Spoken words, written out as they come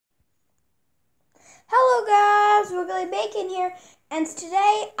Bacon here, and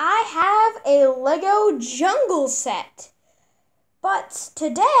today I have a Lego jungle set. But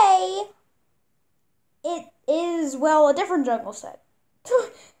today, it is, well, a different jungle set.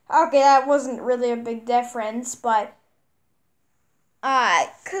 Okay, that wasn't really a big difference, but,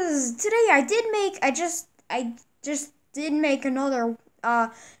 cause today I just did make another,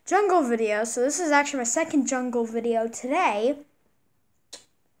 jungle video, so this is actually my second jungle video today.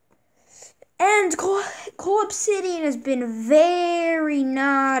 And Coal Obsidian has been very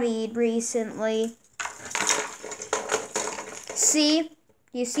naughty recently. See?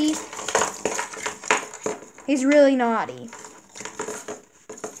 You see? He's really naughty.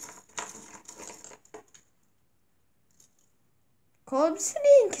 Coal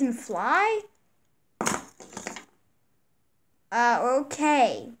Obsidian can fly?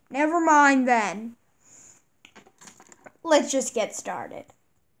 Okay. Never mind then. Let's just get started.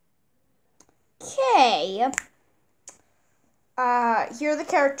 Okay. Here are the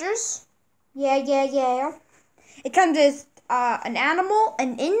characters. Yeah. It comes with an animal,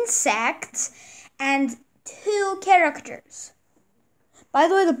 an insect, and 2 characters. By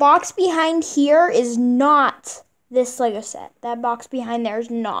the way, the box behind here is not this Lego set. That box behind there is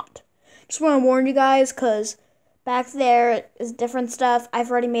not. Just want to warn you guys, because back there is different stuff.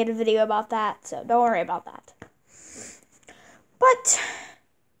 I've already made a video about that, so don't worry about that. But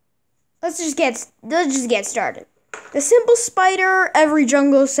let's just get started. The simple spider every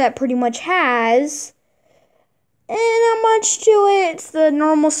jungle set pretty much has. And not much to it. It's the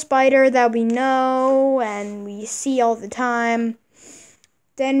normal spider that we know and we see all the time.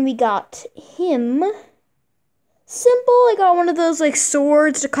 Then we got him. Simple, I got one of those like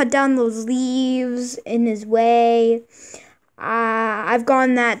swords to cut down those leaves in his way. I've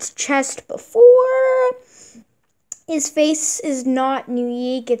gotten that chest before. His face is not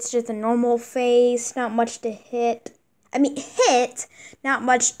unique. It's just a normal face. Not much to hit. Not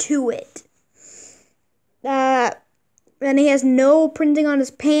much to it. And he has no printing on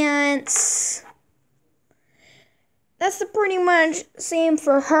his pants. That's the pretty much same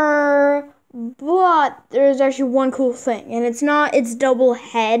for her. But there's actually one cool thing. And it's not its double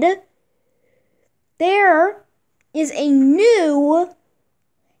head. There is a new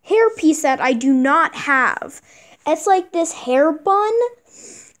hairpiece that I do not have. It's like this hair bun.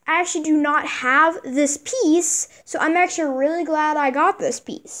 I actually do not have this piece, so I'm actually really glad I got this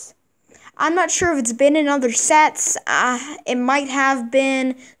piece. I'm not sure if it's been in other sets. It might have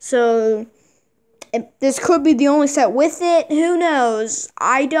been, so this could be the only set with it. Who knows?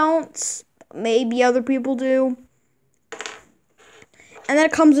 I don't. Maybe other people do. And then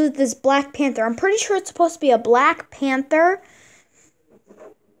it comes with this Black Panther. I'm pretty sure it's supposed to be a Black Panther.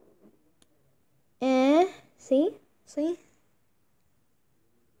 See?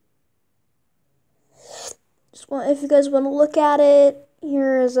 If you guys want to look at it,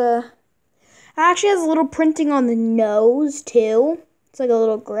 it actually has a little printing on the nose too. It's like a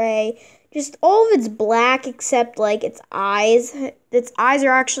little gray. Just all of it's black except like its eyes. Its eyes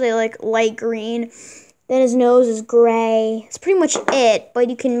are actually like light green. Then his nose is gray. It's pretty much it, but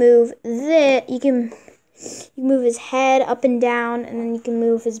you can move you can move his head up and down, and then you can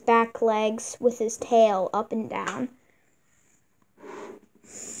move his back legs with his tail up and down.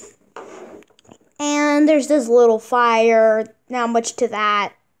 And there's this little fire. Not much to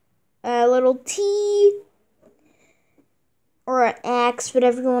that. A little T or an X,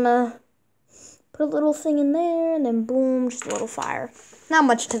 whatever you want to put a little thing in there, and then boom, just a little fire. Not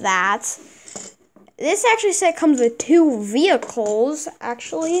much to that. This actually set comes with 2 vehicles,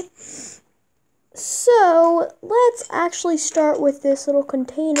 actually. So, let's actually start with this little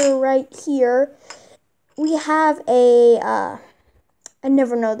container right here. We have I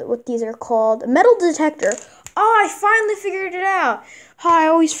never know what these are called. A metal detector. Oh, I finally figured it out. Oh, I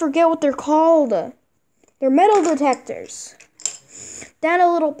always forget what they're called. They're metal detectors. Then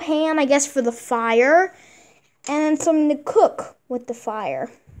a little pan, I guess, for the fire. And then something to cook with the fire.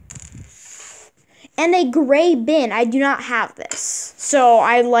 And a gray bin. I do not have this. So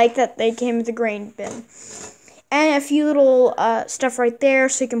I like that they came with a gray bin. And a few little stuff right there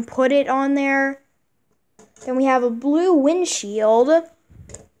so you can put it on there. Then we have a blue windshield.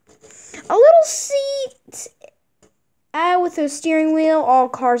 A little seat with a steering wheel. All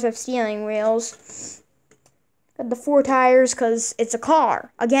cars have steering wheels. Got the 4 tires because it's a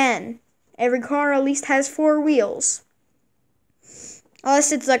car. Again, every car at least has 4 wheels.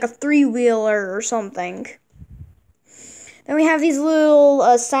 Unless it's like a 3-wheeler or something. Then we have these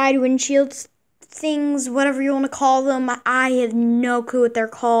little side windshield things, whatever you want to call them. I have no clue what they're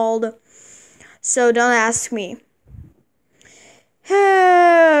called. So don't ask me.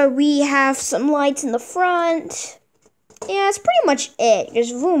 We have some lights in the front. yeah, that's pretty much it.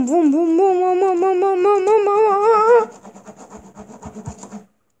 Just boom, boom, boom, boom, boom, boom, boom, boom, boom, boom, boom.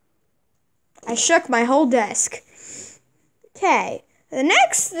 I shook my whole desk. Okay, the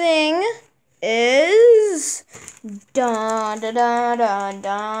next thing is dun dun dun dun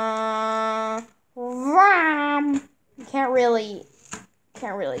dun. Ram. You can't really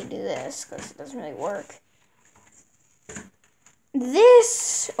do this because it doesn't really work.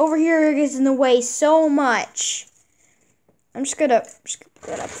 This over here is in the way so much. I'm just gonna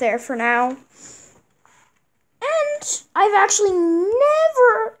put it up there for now. And I've actually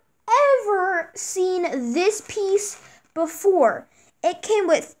never ever seen this piece before. It came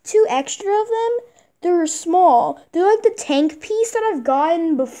with 2 extra of them. They're small. They're like the tank piece that I've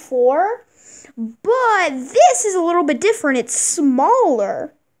gotten before. But this is a little bit different. It's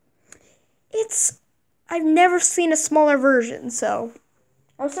smaller. I've never seen a smaller version, so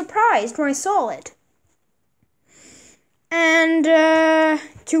I was surprised when I saw it. And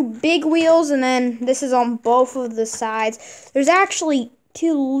 2 big wheels, and then this is on both of the sides. There's actually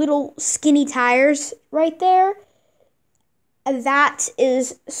 2 little skinny tires right there. That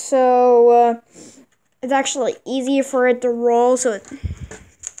is so it's actually easier for it to roll, so it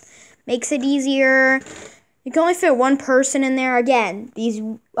makes it easier. You can only fit 1 person in there. Again, these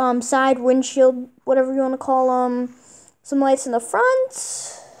side windshield, whatever you want to call them. Some lights in the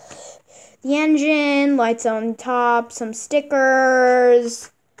front. The engine, lights on top, some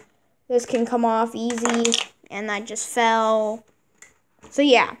stickers. This can come off easy, and that just fell. So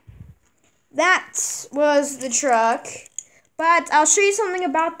yeah, that was the truck. But I'll show you something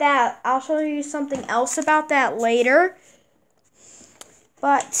about that. I'll show you something else about that later.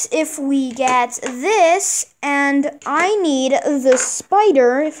 But if we get this, and I need the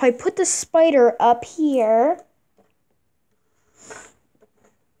spider, if I put the spider up here,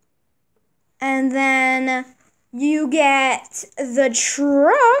 and then you get the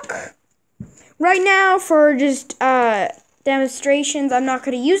truck. Right now, for just demonstrations, I'm not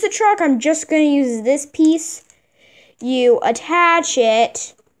going to use the truck. I'm just going to use this piece. You attach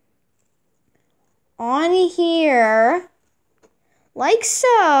it on here, like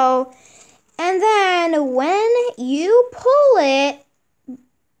so, and then when you pull it,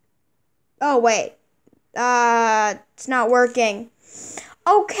 oh wait, it's not working.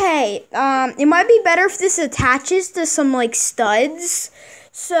 Okay, it might be better if this attaches to some like studs.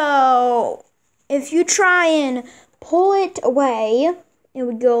 So if you try and pull it away, it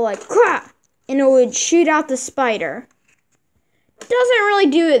would go like crap, and it would shoot out the spider. Doesn't really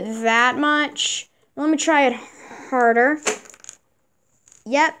do it that much. Let me try it harder.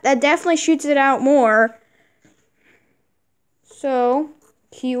 Yep, that definitely shoots it out more. So,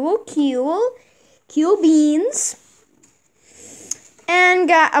 cool beans. And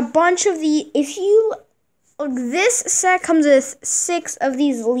got a bunch of this set comes with 6 of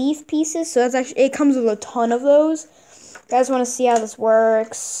these leaf pieces, so it comes with a ton of those. You guys want to see how this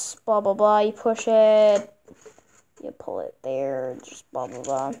works? Blah, blah, blah. You push it. You pull it there, just blah, blah,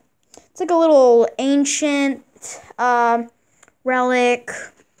 blah. It's like a little ancient relic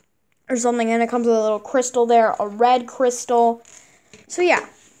or something, and it comes with a little crystal there, a red crystal. So, yeah,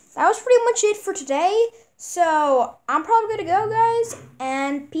 that was pretty much it for today. So, I'm probably going to go, guys,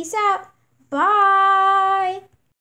 and peace out. Bye.